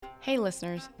Hey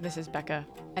listeners, this is Becca,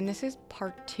 and this is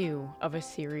part 2 of a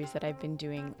series that I've been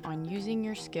doing on using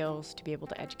your skills to be able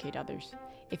to educate others.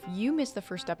 If you missed the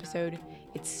first episode,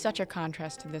 it's such a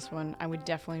contrast to this one. I would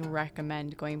definitely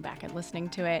recommend going back and listening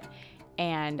to it,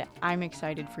 and I'm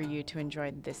excited for you to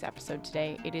enjoy this episode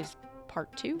today. It is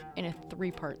part 2 in a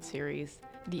 3-part series.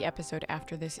 The episode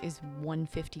after this is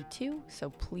 152,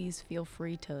 so please feel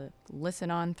free to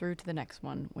listen on through to the next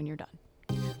one when you're done.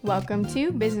 Welcome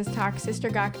to Business Talk Sister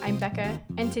Gawk. I'm Becca,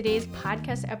 and today's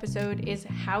podcast episode is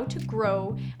how to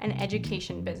grow an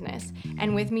education business.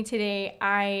 And with me today,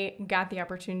 I got the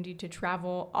opportunity to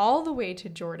travel all the way to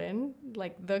Jordan,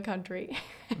 like the country.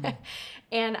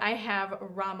 And I have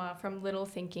Rama from Little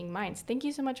Thinking Minds. Thank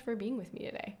you so much for being with me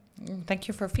today. Thank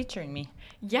you for featuring me.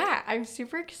 Yeah, I'm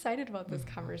super excited about this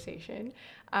conversation.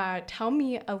 Tell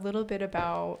me a little bit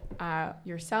about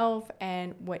yourself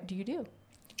and what do you do?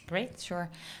 Great, sure.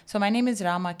 So my name is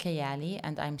Rama Kayyali,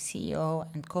 and I'm CEO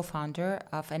and co-founder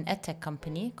of an edtech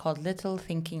company called Little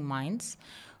Thinking Minds.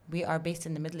 We are based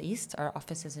in the Middle East. Our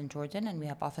office is in Jordan, and we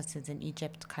have offices in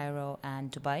Egypt, Cairo,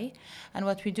 and Dubai. And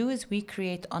what we do is we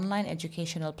create online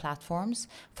educational platforms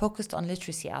focused on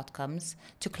literacy outcomes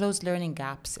to close learning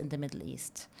gaps in the Middle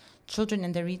East. Children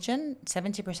in the region,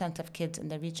 70% of kids in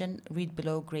the region read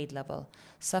below grade level,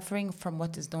 suffering from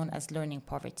what is known as learning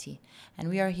poverty. And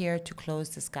we are here to close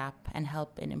this gap and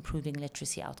help in improving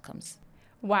literacy outcomes.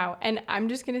 Wow. And I'm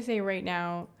just going to say right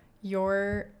now,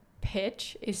 your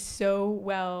pitch is so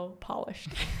well polished.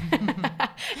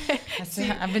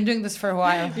 I've been doing this for a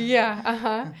while.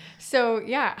 Yeah. So,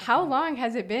 how long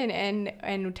has it been?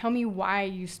 And tell me why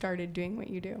you started doing what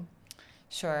you do.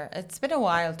 Sure. It's been a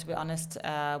while, to be honest.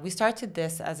 We started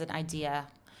this as an idea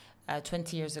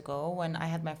 20 years ago when I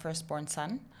had my firstborn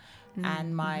son.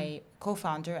 And my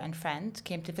co-founder and friend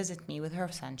came to visit me with her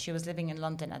son. She was living in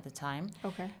London at the time.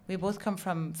 Okay. We both come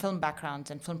from film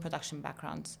backgrounds and film production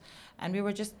backgrounds. And we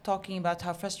were just talking about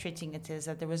how frustrating it is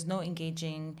that there was no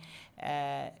engaging,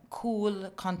 cool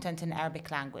content in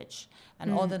Arabic language.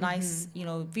 And all the nice,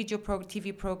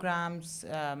 TV programs,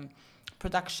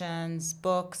 productions,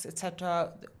 books,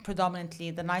 etc.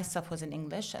 Predominantly, the nice stuff was in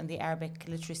English, and the Arabic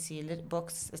literacy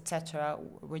books, etc.,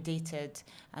 were dated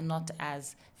and not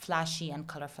as flashy and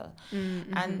colorful.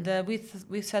 And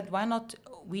we said, why not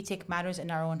we take matters in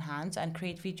our own hands and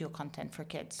create video content for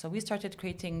kids? So we started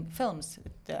creating films.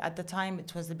 At the time,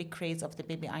 it was the big craze of the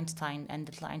Baby Einstein and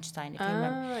Little Einstein, if you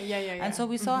remember. Yeah. And so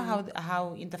we saw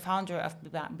how the founder of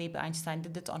Baby Einstein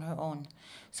did it on her own.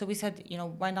 So we said,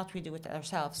 why not we do it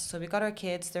ourselves? So we got our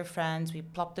kids, their friends, we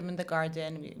plopped them in the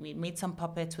garden, we made some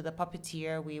puppets with a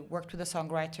puppeteer, we worked with a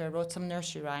songwriter, wrote some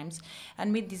nursery rhymes,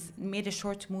 and made a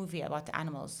short movie about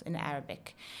animals in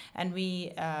Arabic. And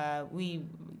we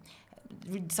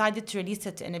decided to release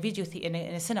it in a in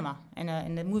a cinema, in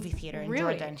a movie theater in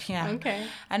Jordan. Yeah. Okay.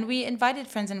 And we invited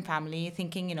friends and family,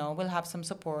 thinking, we'll have some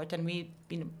support, and we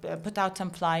put out some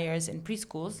flyers in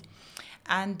preschools.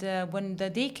 And when the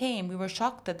day came, we were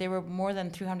shocked that there were more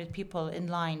than 300 people in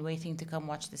line waiting to come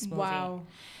watch this movie. Wow.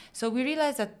 So we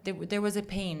realized that there was a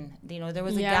pain, there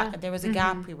was a gap, there was a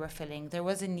gap we were filling. There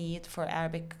was a need for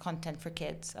Arabic content for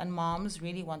kids, and moms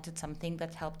really wanted something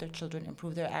that helped their children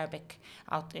improve their Arabic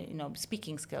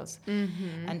speaking skills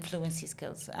and fluency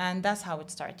skills. And that's how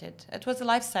it started. It was a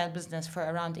lifestyle business for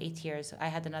around 8 years. I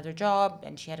had another job,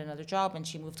 and she had another job, and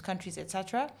she moved countries,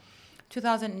 etc.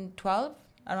 2012.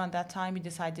 Around that time, we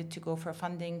decided to go for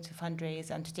funding, to fundraise,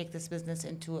 and to take this business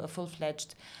into a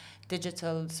full-fledged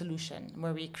digital solution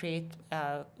where we create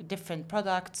different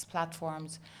products,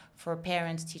 platforms for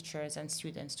parents, teachers, and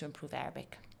students to improve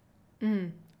Arabic.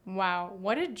 Wow,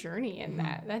 what a journey in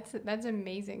that. That's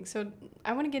amazing. So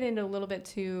I want to get into a little bit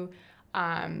to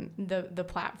the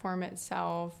platform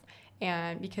itself,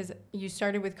 and because you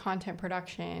started with content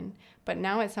production, but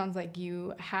now it sounds like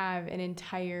you have an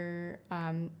entire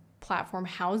platform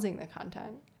housing the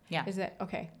content. Yeah. Is that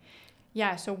okay?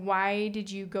 Yeah. So why did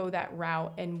you go that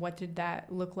route, and what did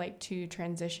that look like to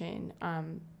transition?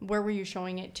 Where were you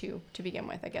showing it to begin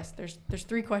with? I guess there's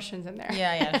 3 questions in there.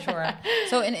 Yeah, sure.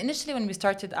 So initially, when we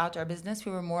started out our business,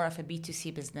 we were more of a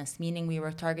B2C business, meaning we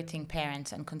were targeting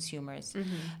parents and consumers.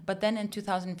 But then in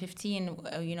 2015,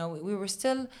 we were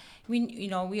still,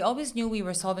 we always knew we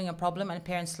were solving a problem, and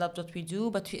parents loved what we do,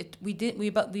 but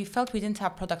we felt we didn't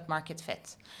have product market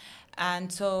fit.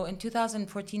 And so in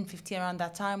 2014, 15, around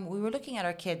that time, we were looking at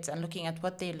our kids and looking at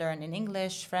what they learn in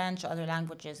English, French, other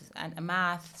languages, and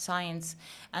math, science.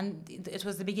 And it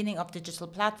was the beginning of digital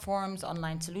platforms,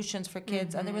 online solutions for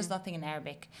kids, and there was nothing in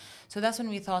Arabic. So that's when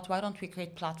we thought, why don't we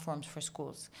create platforms for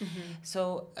schools?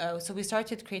 So we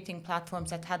started creating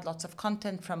platforms that had lots of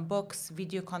content, from books,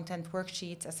 video content,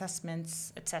 worksheets,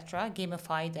 assessments, etc.,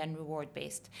 gamified and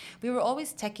reward-based. We were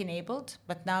always tech-enabled,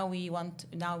 but now we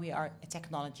are a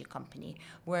technology company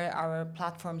where our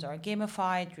platforms are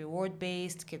gamified,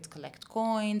 reward-based, kids collect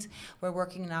coins. We're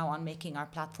working now on making our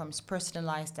platforms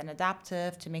personalized and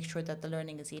adaptive to make sure that the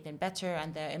learning is even better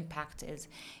and the impact is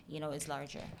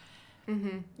larger.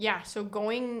 Yeah, so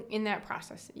going in that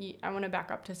process, I want to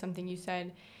back up to something you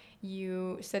said.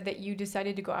 You said that you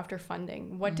decided to go after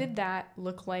funding. What did that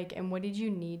look like, and what did you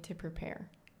need to prepare?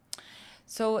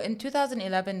 So in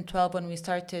 2011-12, when we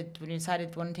decided we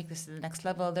want to take this to the next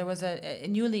level, there was a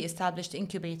newly established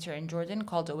incubator in Jordan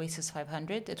called Oasis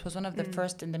 500. It was one of the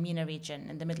first in the MENA region,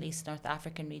 in the Middle East, North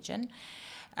African region.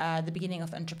 The beginning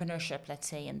of entrepreneurship, let's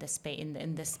say, in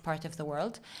this part of the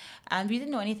world. And we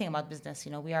didn't know anything about business.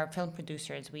 We are film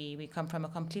producers. We come from a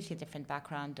completely different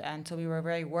background. And so we were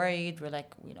very worried. We're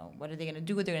like, what are they going to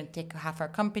do? They're going to take half our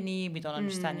company. We don't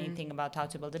understand anything about how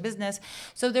to build a business.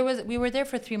 So we were there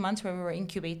for 3 months where we were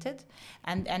incubated.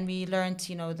 And we learned,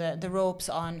 the ropes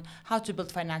on how to build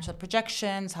financial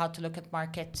projections, how to look at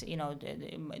market,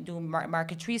 do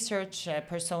market research,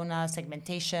 persona,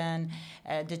 segmentation,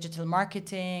 digital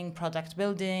marketing, product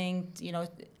building,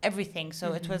 everything.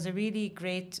 So it was a really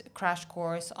great crash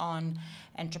course on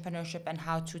entrepreneurship and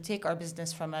how to take our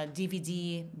business from a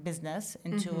DVD business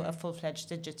into a full-fledged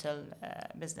digital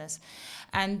business.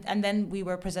 And then we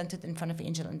were presented in front of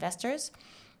angel investors.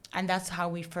 And that's how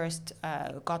we first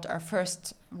got our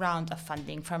first round of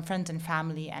funding, from friends and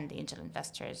family and angel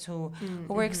investors who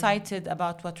were excited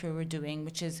about what we were doing,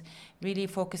 which is really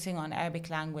focusing on Arabic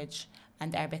language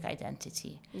and Arabic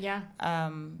identity. Yeah.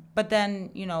 But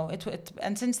then,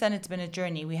 and since then it's been a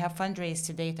journey. We have fundraised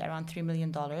to date around $3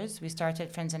 million. We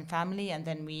started friends and family, and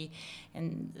then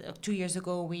 2 years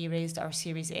ago, we raised our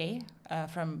Series A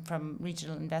from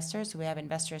regional investors. So we have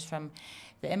investors from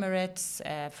the Emirates,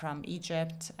 from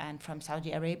Egypt, and from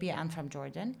Saudi Arabia, and from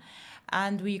Jordan.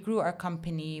 And we grew our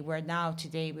company, where now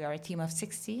today we are a team of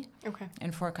 60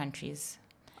 in 4 countries.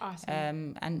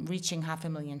 Awesome. And reaching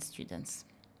 500,000 students.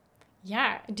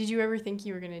 Yeah. Did you ever think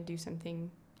you were going to do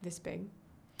something this big?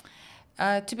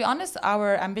 To be honest,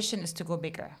 our ambition is to go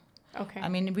bigger. Okay. I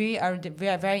mean, we are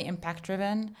very impact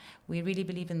driven. We really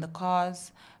believe in the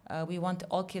cause. We want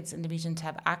all kids in the region to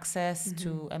have access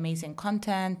to amazing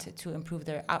content, to improve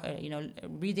their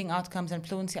reading outcomes and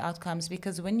fluency outcomes.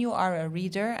 Because when you are a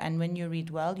reader and when you read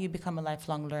well, you become a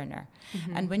lifelong learner.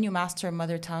 And when you master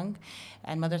mother tongue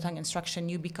and mother tongue instruction,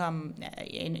 you become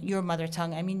in your mother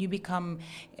tongue. I mean, you become,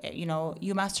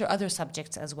 you master other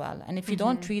subjects as well. And if you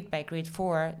don't read by grade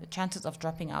 4, the chances of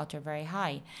dropping out are very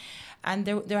high. And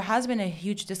there has been a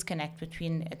huge disconnect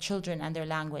between children and their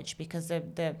language, because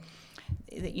the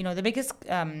biggest,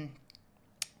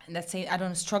 let's say,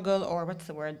 struggle, or what's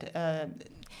the word?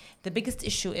 The biggest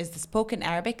issue is the spoken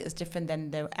Arabic is different than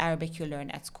the Arabic you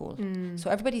learn at school. So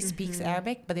everybody speaks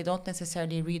Arabic, but they don't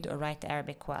necessarily read or write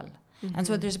Arabic well. And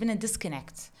so there's been a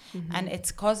disconnect, and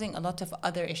it's causing a lot of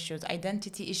other issues,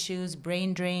 identity issues,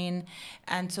 brain drain.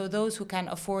 And so those who can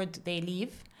afford, they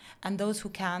leave. And those who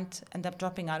can't end up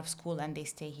dropping out of school and they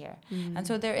stay here. And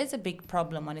so there is a big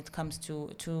problem when it comes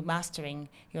to mastering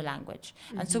your language.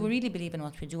 And so we really believe in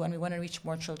what we do, and we want to reach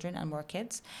more children and more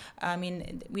kids. I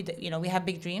mean, we have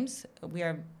big dreams. We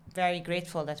are very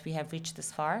grateful that we have reached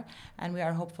this far, and we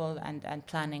are hopeful and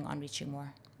planning on reaching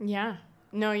more. Yeah.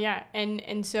 No, yeah.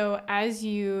 And so as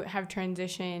you have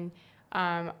transitioned,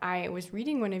 I was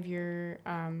reading one of your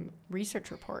research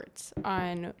reports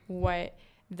on what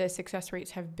the success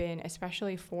rates have been,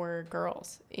 especially for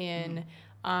girls, in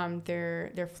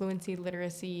their fluency,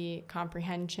 literacy,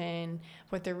 comprehension,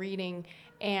 what they're reading.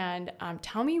 And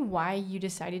tell me why you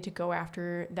decided to go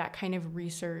after that kind of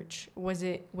research. Was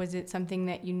it something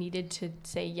that you needed to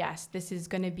say, yes, this is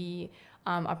going to be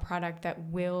a product that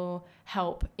will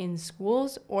help in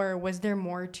schools, or was there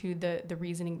more to the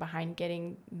reasoning behind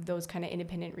getting those kind of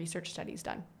independent research studies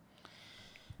done?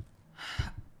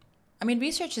 I mean,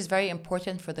 research is very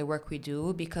important for the work we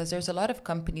do because there's a lot of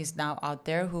companies now out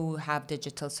there who have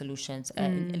digital solutions,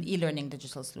 e-learning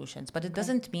digital solutions, but it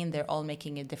doesn't mean they're all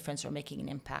making a difference or making an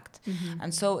impact.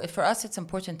 And so for us, it's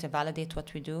important to validate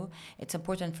what we do. It's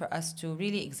important for us to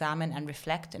really examine and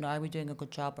reflect, are we doing a good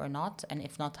job or not? And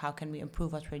if not, how can we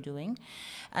improve what we're doing?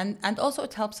 And also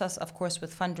it helps us, of course,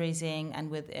 with fundraising and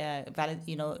with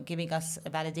giving us a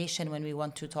validation when we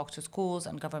want to talk to schools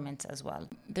and governments as well.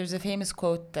 There's a famous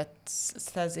quote that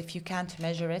says, if you can't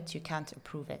measure it, you can't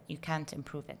improve it. You can't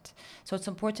improve it. So it's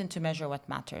important to measure what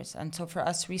matters. And so for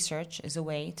us, research is a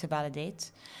way to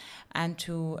validate and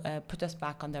to put us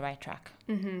back on the right track.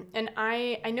 And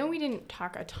I know we didn't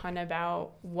talk a ton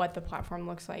about what the platform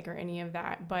looks like or any of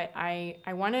that, but I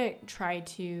want to try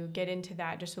to get into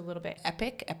that just a little bit.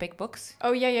 Epic books.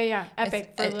 Oh yeah.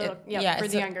 Epic for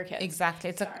the younger kids.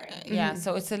 Exactly.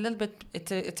 So it's a little bit.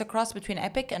 It's a cross between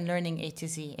Epic and Learning A to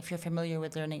Z. If you're familiar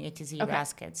with Learning A to Z,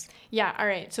 RAS Kids. Yeah. All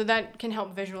right. So that can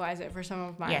help visualize it for some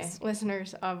of my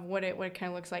listeners of what it kind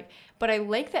of looks like. But I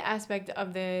like the aspect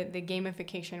of the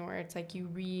gamification where it's like you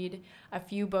read a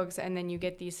few books and then you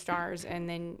get these stars and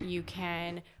then you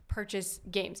can purchase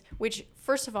games, which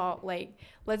first of all, like,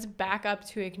 let's back up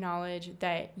to acknowledge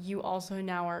that you also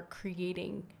now are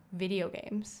creating video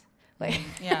games. Like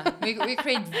we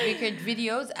create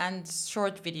videos and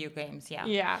short video games.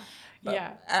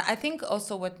 I think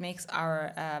also what makes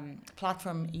our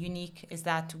platform unique is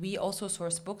that we also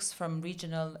source books from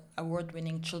regional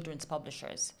award-winning children's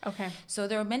publishers. Okay. So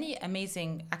there are many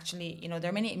amazing,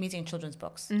 children's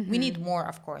books. We need more,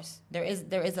 of course. There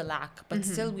is a lack, but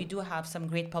still we do have some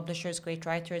great publishers, great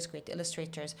writers, great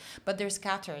illustrators, but they're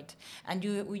scattered. And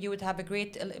you would have a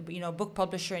great, book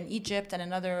publisher in Egypt and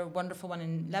another wonderful one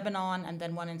in Lebanon and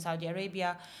then one in Saudi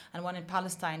Arabia and one in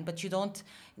Palestine, but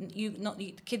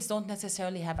kids don't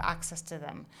necessarily have access to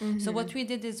them. So what we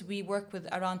did is we work with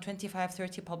around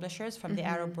 25-30 publishers from the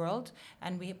Arab world,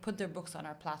 and we put their books on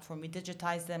our platform. We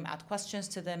digitize them, add questions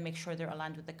to them, make sure they're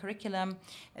aligned with the curriculum,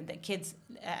 and the kids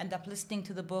end up listening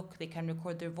to the book. They can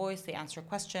record their voice, they answer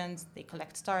questions, they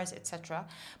collect stars, etc.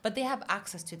 But they have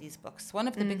access to these books. One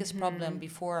of the biggest problem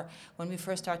before, when we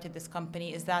first started this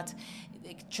company, is that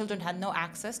children had no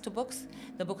access to books.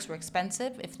 The books were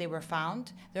expensive if they were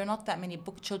found. There are not that many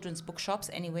children's bookshops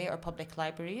anyway, or public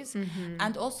libraries.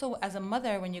 And also, as a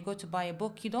mother, when you go to buy a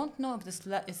book, you don't know if this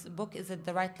book is at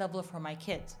the right level for my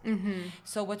kid.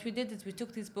 So what we did is we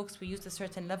took these books, we used a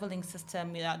certain leveling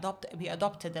system, we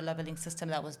adopted the leveling system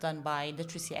that was done by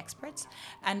literacy experts,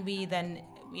 and we then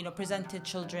presented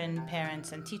children,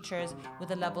 parents, and teachers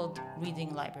with a leveled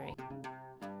reading library.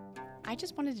 I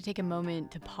just wanted to take a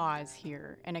moment to pause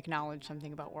here and acknowledge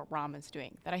something about what Rama's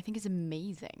doing that I think is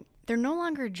amazing. They're no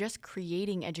longer just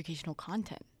creating educational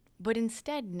content, but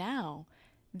instead now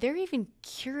they're even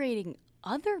curating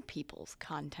other people's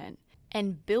content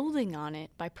and building on it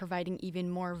by providing even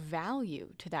more value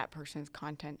to that person's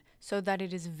content so that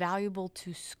it is valuable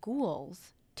to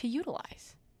schools to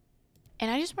utilize. And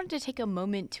I just wanted to take a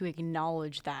moment to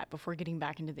acknowledge that before getting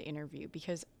back into the interview,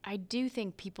 because I do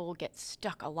think people get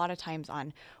stuck a lot of times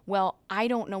on, well, I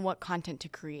don't know what content to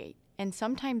create. And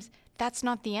sometimes that's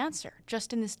not the answer.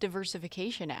 Just in this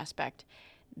diversification aspect,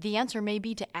 the answer may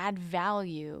be to add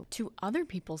value to other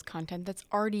people's content that's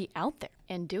already out there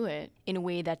and do it in a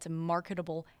way that's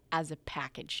marketable as a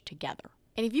package together.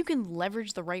 And if you can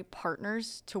leverage the right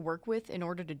partners to work with in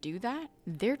order to do that,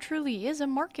 there truly is a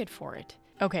market for it.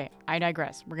 Okay, I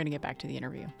digress. We're going to get back to the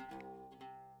interview.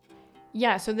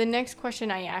 Yeah, so the next question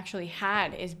I actually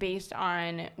had is based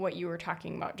on what you were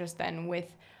talking about just then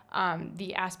with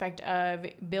the aspect of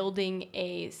building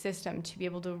a system to be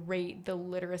able to rate the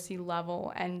literacy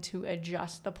level and to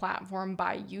adjust the platform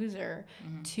by user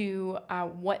to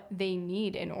what they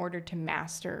need in order to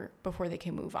master before they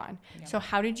can move on. Yeah. So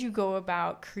how did you go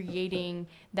about creating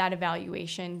that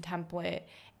evaluation template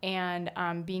and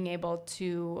being able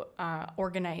to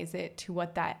organize it to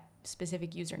what that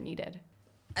specific user needed?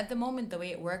 At the moment, the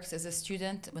way it works is a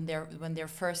student, when they're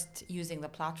first using the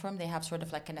platform, they have sort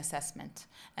of like an assessment.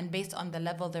 And based on the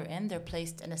level they're in, they're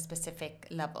placed in a specific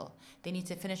level. They need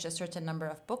to finish a certain number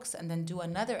of books and then do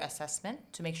another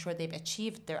assessment to make sure they've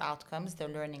achieved their outcomes, their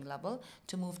learning level,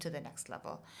 to move to the next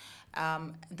level.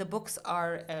 The books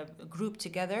are grouped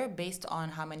together based on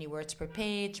how many words per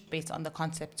page, based on the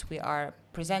concepts we are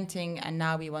presenting, and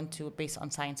now we want to based on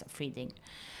science of reading.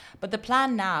 But the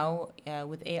plan now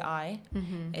with AI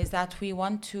is that we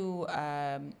want to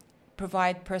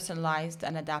provide personalized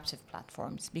and adaptive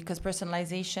platforms, because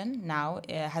personalization now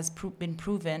has been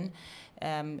proven.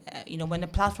 When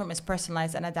a platform is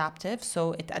personalized and adaptive, so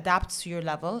it adapts to your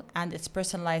level and it's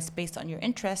personalized based on your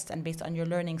interest and based on your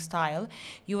learning style,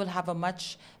 you will have a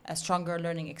much stronger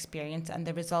learning experience, and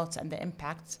the results and the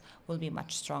impacts will be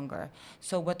much stronger.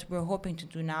 So what we're hoping to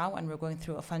do now, and we're going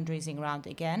through a fundraising round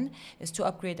again, is to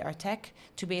upgrade our tech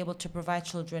to be able to provide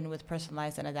children with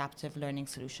personalized and adaptive learning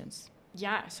solutions.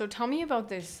 Yeah, so tell me about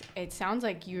this. It sounds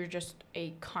like you're just a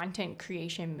content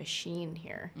creation machine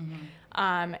here.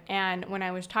 Mm-hmm. And when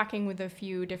I was talking with a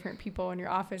few different people in your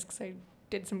office, because I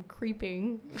did some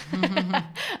creeping,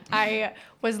 I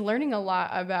was learning a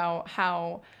lot about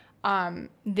how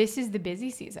this is the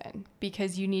busy season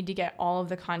because you need to get all of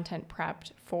the content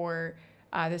prepped for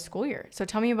the school year. So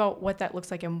tell me about what that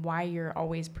looks like and why you're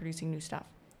always producing new stuff.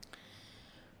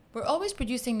 We're always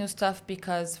producing new stuff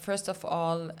because, first of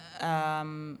all,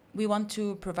 we want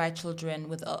to provide children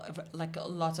with a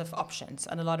lot of options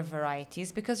and a lot of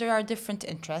varieties, because there are different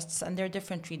interests and there are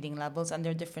different reading levels and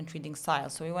there are different reading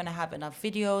styles. So we want to have enough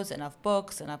videos, enough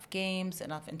books, enough games,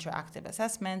 enough interactive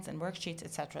assessments and worksheets,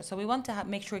 etc. So we want to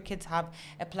make sure kids have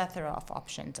a plethora of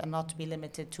options and not to be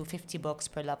limited to 50 books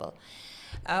per level.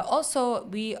 Also,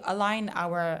 we align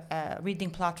our reading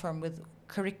platform with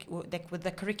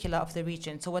the curricula of the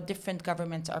region, so what different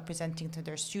governments are presenting to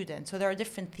their students. So there are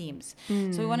different themes.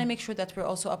 So we want to make sure that we're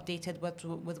also updated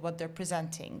with what they're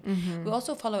presenting. We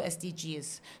also follow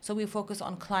SDGs. So we focus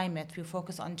on climate, we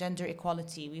focus on gender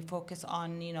equality, we focus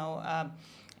on,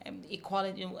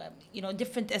 equality,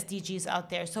 different SDGs out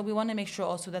there. So we want to make sure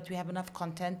also that we have enough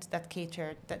content that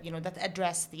that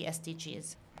address the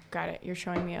SDGs. Got it. You're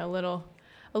showing me a little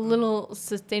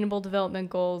sustainable development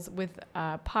goals with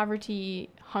poverty,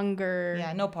 hunger.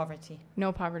 Yeah, no poverty.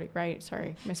 No poverty, right?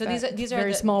 Sorry. So these are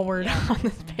very small word on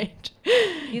this page.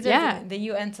 These are the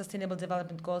UN Sustainable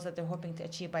Development Goals that they're hoping to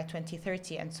achieve by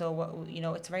 2030. And so,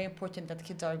 it's very important that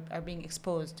kids are being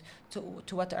exposed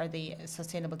to what are the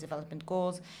Sustainable Development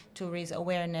Goals, to raise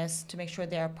awareness, to make sure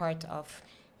they are part of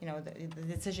the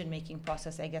decision-making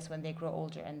process, I guess, when they grow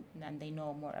older and they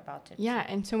know more about it. Yeah,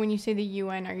 and so when you say the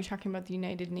UN, are you talking about the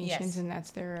United Nations? Yes. And that's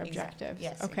their objective?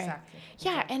 Yes, okay. Exactly.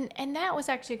 Yeah, and that was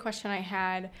actually a question I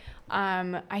had.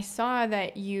 I saw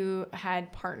that you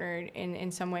had partnered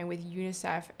in some way with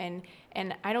UNICEF, and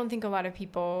I don't think a lot of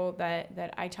people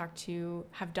that I talked to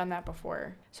have done that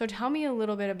before. So tell me a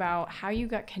little bit about how you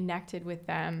got connected with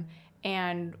them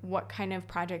and what kind of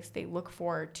projects they look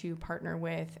for to partner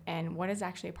with, and what does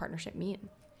actually a partnership mean?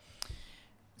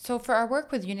 So for our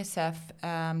work with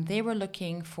UNICEF, they were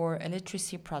looking for a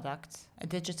literacy product, a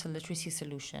digital literacy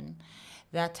solution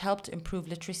that helped improve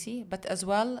literacy, but as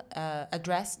well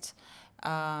addressed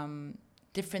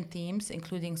different themes,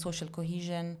 including social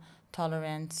cohesion,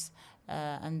 tolerance,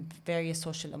 and various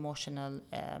social emotional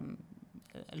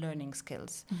learning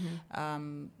skills.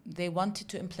 They wanted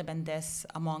to implement this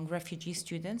among refugee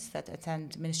students that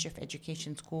attend Ministry of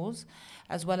Education schools,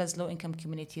 as well as low-income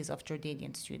communities of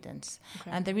Jordanian students.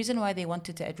 Okay. And the reason why they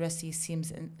wanted to address these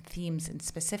themes in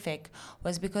specific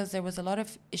was because there was a lot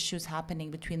of issues happening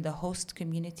between the host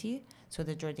community, so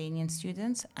the Jordanian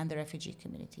students, and the refugee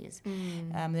communities.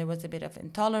 There was a bit of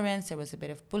intolerance, there was a bit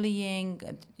of bullying,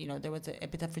 there was a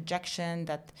bit of rejection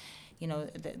that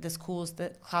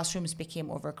the classrooms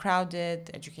became overcrowded,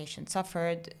 education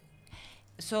suffered.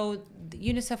 So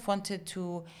UNICEF wanted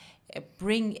to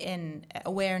bring in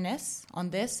awareness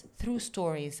on this through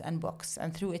stories and books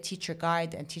and through a teacher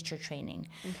guide and teacher training.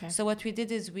 Okay. So what we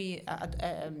did is we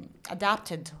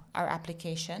adapted our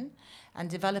application and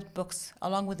developed books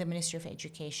along with the Ministry of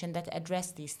Education that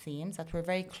addressed these themes, that were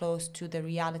very close to the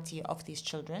reality of these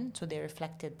children. So they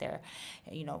reflected their,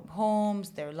 homes,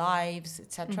 their lives,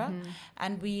 etc.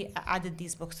 And we added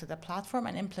these books to the platform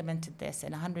and implemented this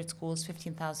in 100 schools,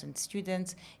 15,000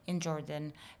 students in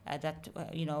Jordan that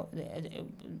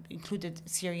included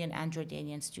Syrian and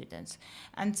Jordanian students.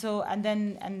 And so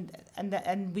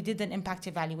and we did an impact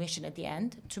evaluation at the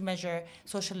end to measure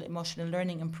social emotional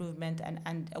learning improvement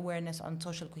and awareness on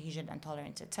social cohesion and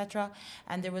tolerance, etc.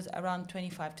 And there was around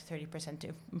 25 to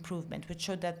 30% improvement, which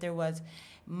showed that there was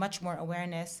much more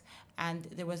awareness and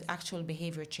there was actual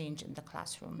behavior change in the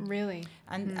classroom. Really?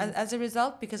 And as a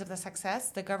result, because of the success,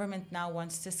 the government now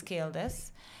wants to scale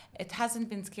this. It hasn't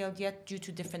been scaled yet due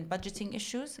to different budgeting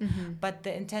issues, but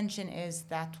the intention is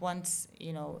that once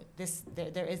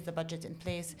there is the budget in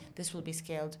place, this will be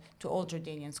scaled to all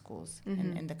Jordanian schools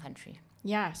in the country.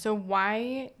 Yeah. So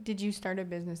why did you start a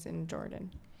business in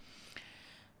Jordan?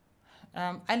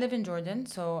 I live in Jordan,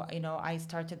 so I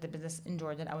started the business in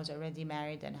Jordan. I was already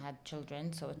married and had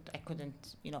children, so I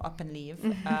couldn't up and leave.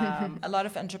 A lot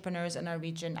of entrepreneurs in our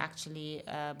region actually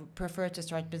prefer to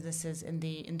start businesses in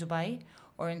Dubai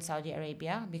or in Saudi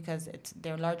Arabia because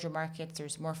they're larger markets.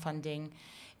 There's more funding,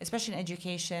 especially in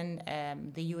education.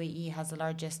 The UAE has the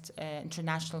largest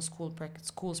international schools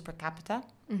per capita.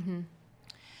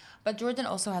 But Jordan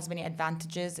also has many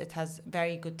advantages. It has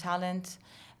very good talent.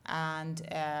 And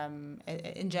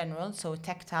in general, so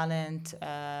tech talent,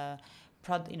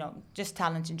 just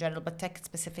talent in general, but tech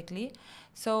specifically.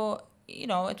 So,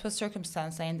 it was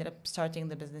circumstance. I ended up starting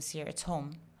the business here. It's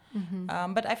home.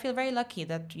 But I feel very lucky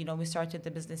that, we started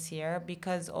the business here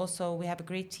because also we have a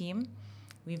great team.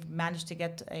 We've managed to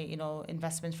get,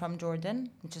 investment from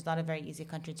Jordan, which is not a very easy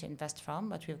country to invest from,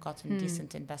 but we've gotten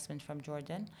decent investment from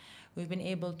Jordan. We've been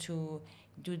able to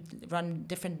run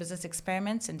different business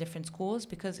experiments in different schools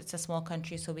because it's a small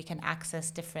country, so we can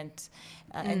access different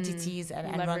entities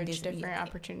and run these different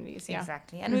opportunities. Yeah,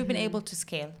 exactly. And we've been able to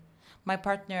scale. My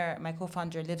partner, my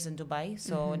co-founder, lives in Dubai,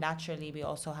 so naturally we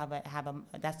also have a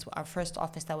that's our first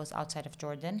office that was outside of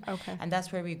Jordan, and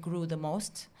that's where we grew the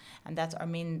most, and that's our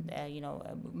main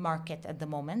market at the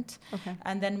moment.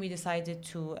 And then we decided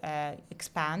to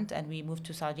expand, and we moved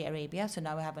to Saudi Arabia. So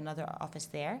now we have another office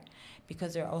there,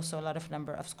 because there are also a lot of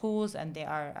number of schools, and they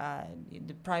are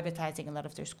privatizing a lot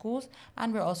of their schools.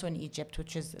 And we're also in Egypt,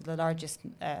 which is the largest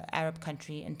Arab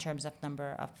country in terms of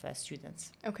number of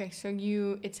students. Okay, so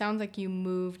it sounds like you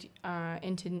moved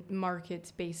into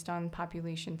markets based on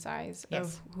population size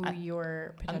of who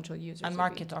your potential users and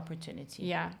market opportunity.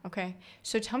 Yeah, okay.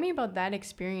 So tell me about that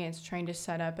experience trying to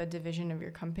set up a division of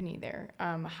your company there.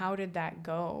 How did that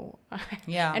go?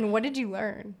 Yeah. And what did you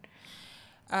learn?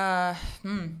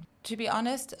 To be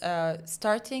honest,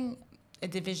 starting a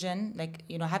division,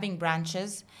 having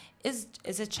branches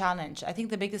is a challenge. I think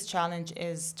the biggest challenge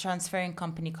is transferring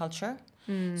company culture.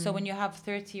 So when you have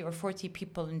 30 or 40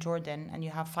 people in Jordan and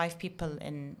you have 5 people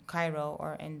in Cairo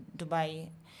or in Dubai,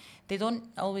 they don't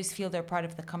always feel they're part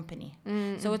of the company.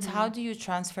 So it's how do you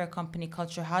transfer company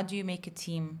culture? How do you make a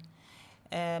team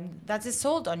that is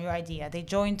sold on your idea? They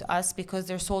joined us because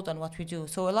they're sold on what we do.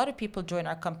 So a lot of people join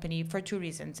our company for 2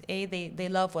 reasons. A, they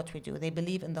love what we do. They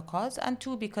believe in the cause. And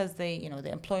 2, because they,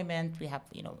 the employment, we have,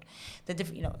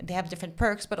 they have different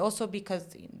perks, but also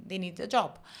because they need a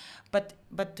job.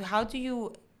 But how do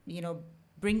you,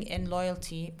 bring in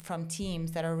loyalty from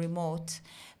teams that are remote,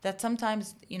 that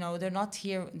sometimes, they're not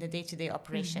here in the day-to-day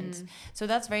operations. So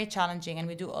that's very challenging, and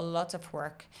we do a lot of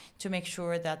work to make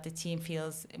sure that the team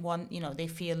feels they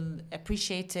feel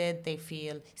appreciated, they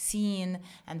feel seen,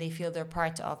 and they feel they're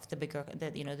part of the bigger,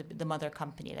 the mother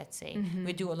company, let's say.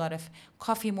 We do a lot of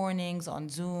coffee mornings on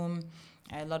Zoom,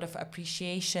 a lot of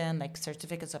appreciation, like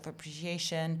certificates of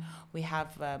appreciation. We have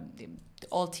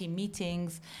all team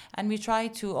meetings, and we try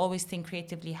to always think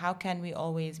creatively. How can we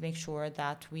always make sure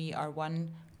that we are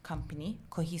one company,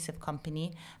 cohesive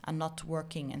company, and not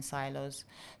working in silos?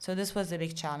 So this was a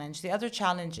big challenge. The other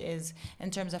challenge is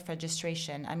in terms of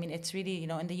registration. I mean, it's really,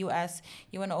 in the US,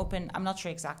 you want to open, I'm not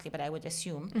sure exactly, but I would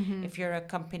assume if you're a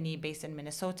company based in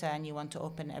Minnesota and you want to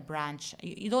open a branch,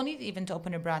 you don't need even to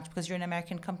open a branch because you're an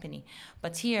American company.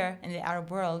 But here in the Arab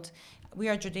world, we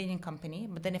are a Jordanian company,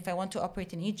 but then if I want to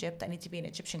operate in Egypt, I need to be an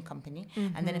Egyptian company.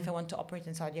 And then if I want to operate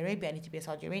in Saudi Arabia, I need to be a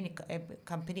Saudi Arabian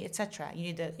company, etc. You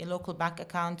need a local bank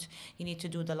account. You need to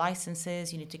do the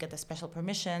licenses. You need to get the special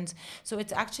permissions. So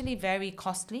it's actually very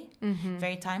costly,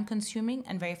 very time consuming,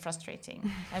 and very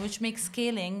frustrating, and which makes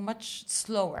scaling much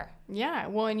slower. Yeah,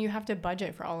 well, and you have to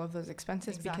budget for all of those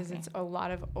expenses because it's a lot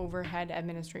of overhead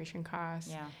administration costs.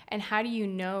 Yeah. And how do you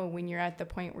know when you're at the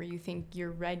point where you think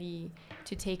you're ready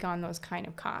to take on those kind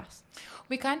of costs?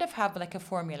 We kind of have like a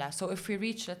formula. So if we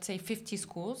reach, let's say, 50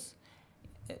 schools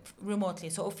remotely,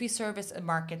 so if we service a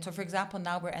market, so for example,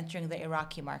 now we're entering the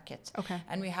Iraqi market. Okay.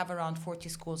 And we have around 40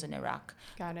 schools in Iraq.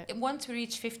 Got it. Once we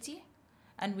reach 50,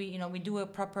 and we do a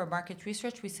proper market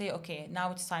research, we say, okay,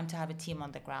 now it's time to have a team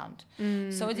on the ground.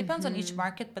 So it depends on each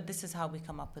market, but this is how we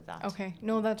come up with that. Okay.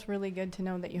 No, that's really good to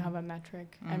know that you have a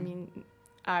metric. I mean,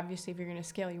 obviously, if you're going to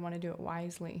scale, you want to do it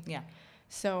wisely. Yeah.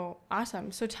 So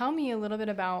awesome. So tell me a little bit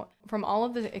about, from all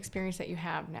of the experience that you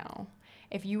have now,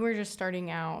 if you were just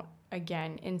starting out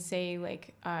again and say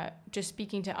just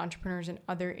speaking to entrepreneurs in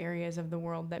other areas of the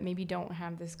world that maybe don't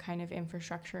have this kind of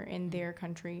infrastructure in their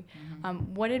country,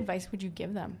 what advice would you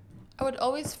give them? I would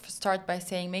always start by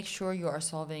saying, make sure you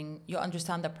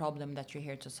understand the problem that you're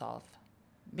here to solve.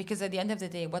 Because at the end of the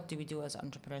day, what do we do as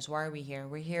entrepreneurs? Why are we here?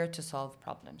 We're here to solve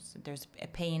problems. There's a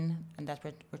pain, and that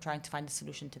we're trying to find a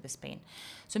solution to this pain.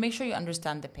 So make sure you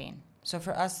understand the pain. So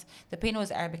for us, the pain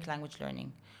was Arabic language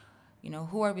learning.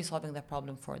 Who are we solving the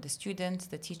problem for? The students,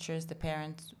 the teachers, the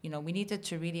parents. We needed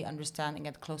to really understand and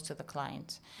get close to the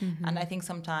client. Mm-hmm. And I think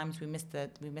sometimes we missed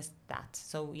that.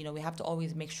 So, we have to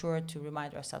always make sure to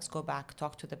remind ourselves, go back,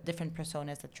 talk to the different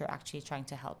personas that you're actually trying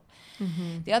to help.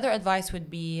 Mm-hmm. The other advice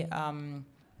would be,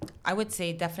 I would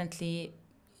say definitely,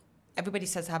 everybody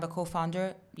says have a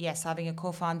co-founder. Yes, having a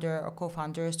co-founder or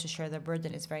co-founders to share the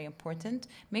burden is very important.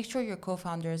 Make sure your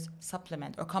co-founders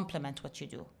supplement or complement what you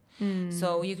do.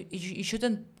 So you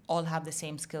shouldn't all have the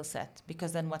same skill set,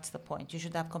 because then what's the point? You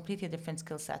should have completely different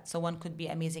skill sets. So one could be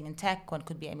amazing in tech, one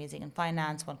could be amazing in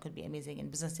finance, one could be amazing in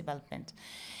business development.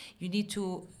 You need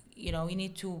to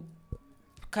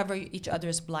cover each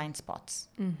other's blind spots.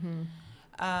 Mm-hmm.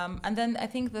 And then I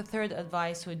think the third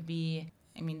advice would be,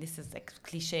 this is like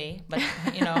cliche, but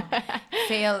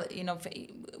fail.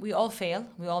 We all fail.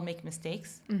 We all make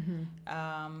mistakes. Mm-hmm.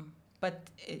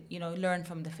 But learn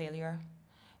from the failure.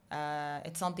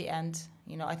 It's not the end.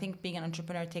 I think being an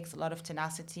entrepreneur takes a lot of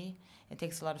tenacity. It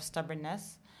takes a lot of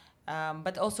stubbornness,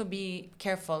 but also be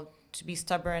careful to be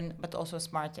stubborn, but also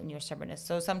smart in your stubbornness.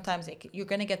 So sometimes you're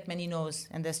going to get many no's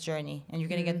in this journey, and you're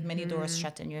going to get many doors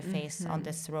shut in your face on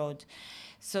this road.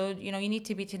 So, you need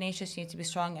to be tenacious, you need to be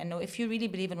strong, and know if you really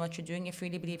believe in what you're doing, if you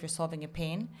really believe you're solving a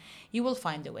pain, you will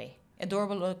find a way. A door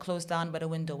will close down, but a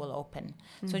window will open.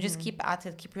 So just keep at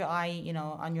it, keep your eye,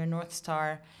 on your North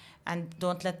Star, and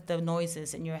don't let the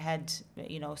noises in your head,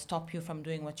 stop you from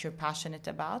doing what you're passionate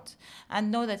about.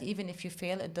 And know that even if you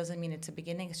fail, it doesn't mean it's a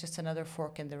beginning. It's just another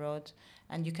fork in the road.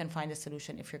 And you can find a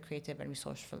solution if you're creative and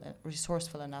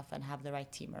resourceful enough and have the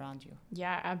right team around you.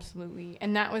 Yeah, absolutely.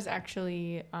 And that was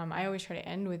actually, I always try to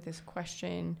end with this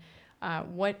question.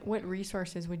 What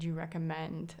resources would you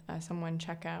recommend someone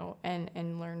check out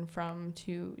and learn from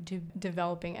to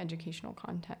developing educational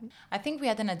content? I think we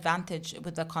had an advantage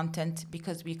with the content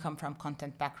because we come from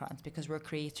content backgrounds, because we're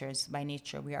creators by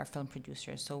nature. We are film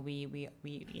producers, so we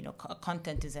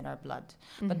content is in our blood.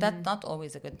 But that's not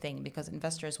always a good thing, because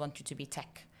investors want you to be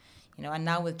tech. And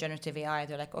now with generative AI,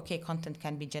 they're like, okay, content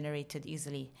can be generated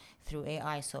easily through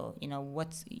AI. So, you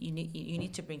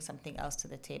need to bring something else to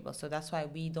the table. So that's why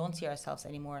we don't see ourselves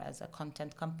anymore as a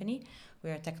content company.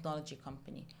 We're a technology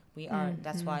company.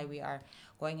 That's why we are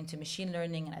going into machine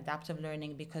learning and adaptive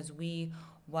learning, because we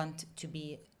want to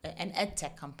be an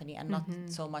edtech company and not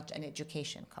so much an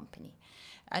education company.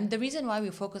 And the reason why we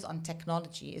focus on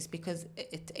technology is because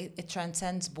it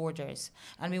transcends borders,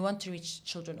 and we want to reach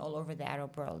children all over the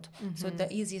Arab world. So the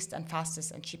easiest and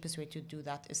fastest and cheapest way to do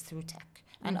that is through tech.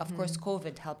 And of course,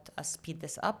 COVID helped us speed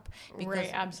this up. Right,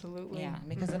 absolutely. Yeah,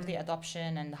 because of the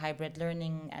adoption and the hybrid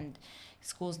learning, and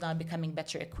schools now becoming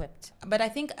better equipped. But I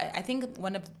think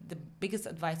one of the biggest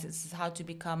advices is how to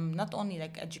become not only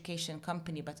like education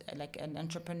company, but like an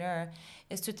entrepreneur,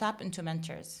 is to tap into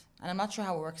mentors. And I'm not sure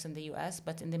how it works in the US,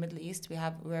 but in the Middle East,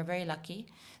 we're very lucky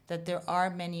that there are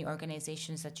many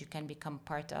organizations that you can become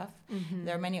part of.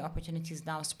 There are many opportunities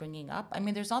now springing up.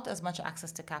 There's not as much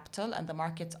access to capital, and the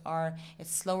markets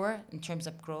it's slower in terms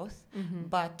of growth,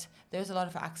 but there's a lot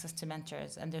of access to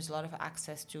mentors, and there's a lot of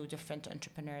access to different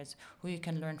entrepreneurs who you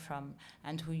can learn from,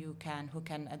 and who can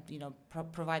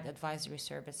provide advisory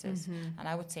services. And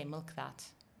I would say milk that.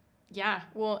 Yeah,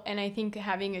 well, and I think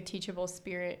having a teachable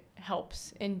spirit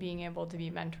helps in being able to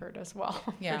be mentored as well,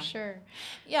 for sure.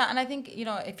 Yeah, and I think,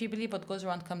 if you believe what goes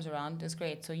around comes around is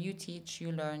great. So you teach,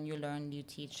 you learn, you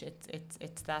teach.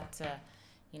 It's that,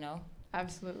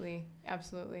 Absolutely,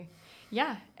 absolutely.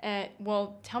 Yeah,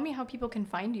 well, tell me how people can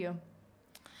find you.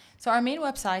 So our main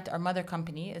website, our mother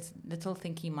company, is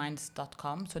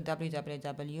littlethinkingminds.com. So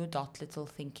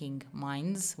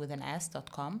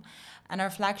www.littlethinkingminds.com. And our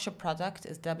flagship product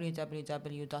is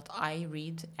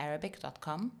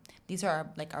www.ireadarabic.com. These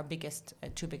are our biggest,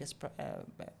 two biggest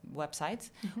websites.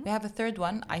 We have a third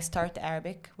one, I Start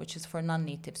Arabic, which is for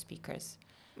non-native speakers.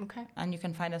 Okay. And you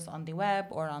can find us on the web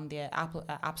or on the Apple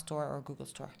App Store or Google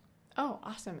Store. Oh,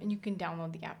 awesome. And you can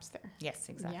download the apps there. Yes,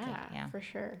 exactly. Yeah. For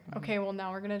sure. Okay, well,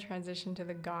 now we're going to transition to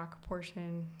the Gawk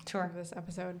portion of this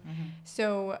episode.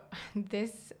 So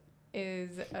this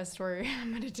is a story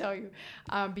I'm going to tell you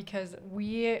because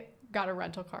we got a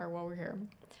rental car while we were here.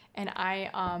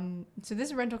 And so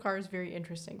this rental car is very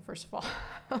interesting, first of all.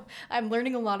 I'm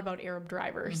learning a lot about Arab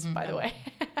drivers, by the way.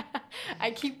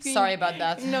 I keep being, Sorry about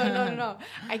that. No.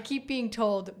 I keep being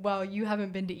told, well, you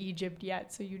haven't been to Egypt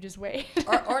yet, so you just wait.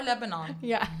 or Lebanon.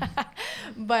 Yeah.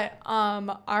 But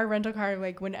our rental car,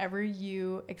 like whenever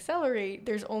you accelerate,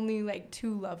 there's only like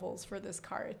 2 levels for this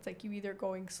car. It's like you either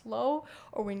going slow,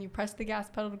 or when you press the gas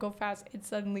pedal to go fast, it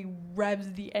suddenly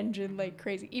revs the engine like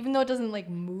crazy. Even though it doesn't like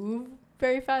move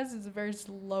very fast, it's a very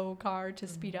slow car to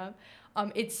speed up.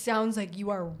 It sounds like you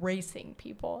are racing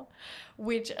people,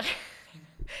 which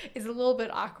is a little bit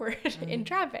awkward in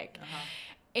traffic.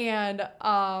 And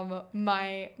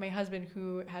my husband,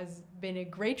 who has been a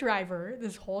great driver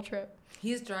this whole trip.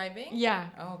 He's driving? Yeah.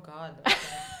 Oh, God.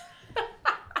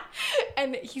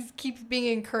 And he keeps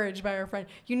being encouraged by our friend.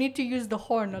 You need to use the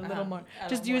horn a little more.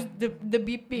 Just use the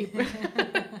beep beep.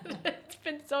 It's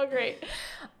been so great.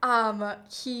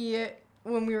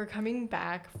 When we were coming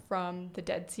back from the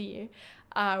Dead Sea,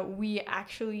 we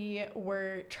actually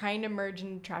were trying to merge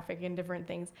in traffic and different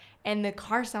things, and the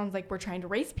car sounds like we're trying to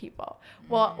race people.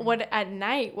 Well, at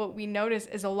night, what we notice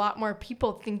is a lot more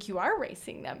people think you are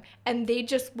racing them, and they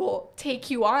just will take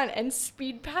you on and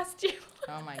speed past you.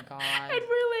 Oh my God. And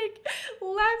we're like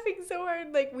laughing so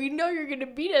hard, like we know you're gonna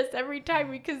beat us every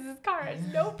time because this car has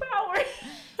no power.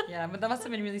 Yeah, but that must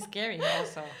have been really scary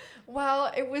also.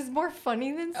 Well, it was more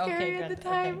funny than scary at the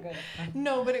time. Okay, good.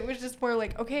 No, but it was just more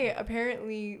like, okay,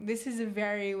 apparently this is a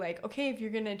very like, okay, if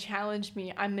you're going to challenge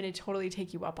me, I'm going to totally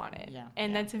take you up on it. Yeah.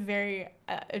 And that's a very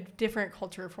a different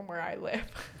culture from where I live.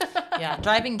 Yeah,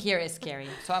 driving here is scary.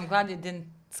 So I'm glad it didn't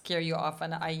scare you off.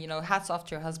 And hats off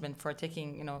to your husband for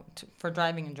taking, for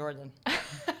driving in Jordan.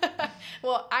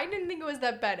 Well, I didn't think it was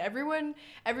that bad. Everyone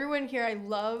here, I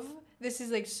love, this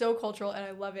is like so cultural and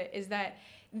I love it, is that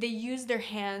they use their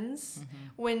hands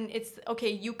when it's, okay,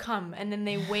 you come, and then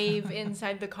they wave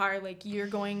inside the car like you're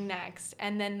going next,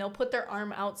 and then they'll put their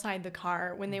arm outside the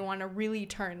car when they want to really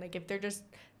turn, like if they're just,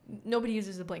 nobody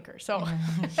uses a blinker, so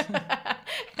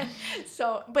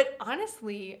but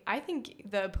honestly, I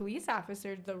think the police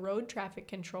officers, the road traffic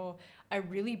control, are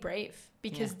really brave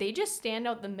because they just stand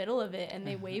out the middle of it and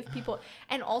they wave people,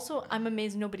 and also I'm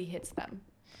amazed nobody hits them.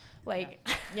 Like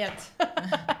yet.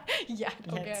 Yeah.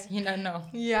 Okay. Yet. You don't know.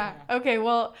 Yeah. Okay.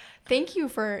 Well, thank you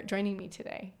for joining me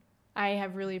today. I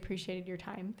have really appreciated your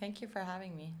time. Thank you for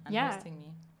having me and hosting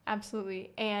me.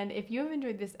 Absolutely. And if you have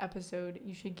enjoyed this episode,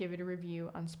 you should give it a review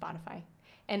on Spotify.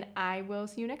 And I will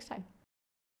see you next time.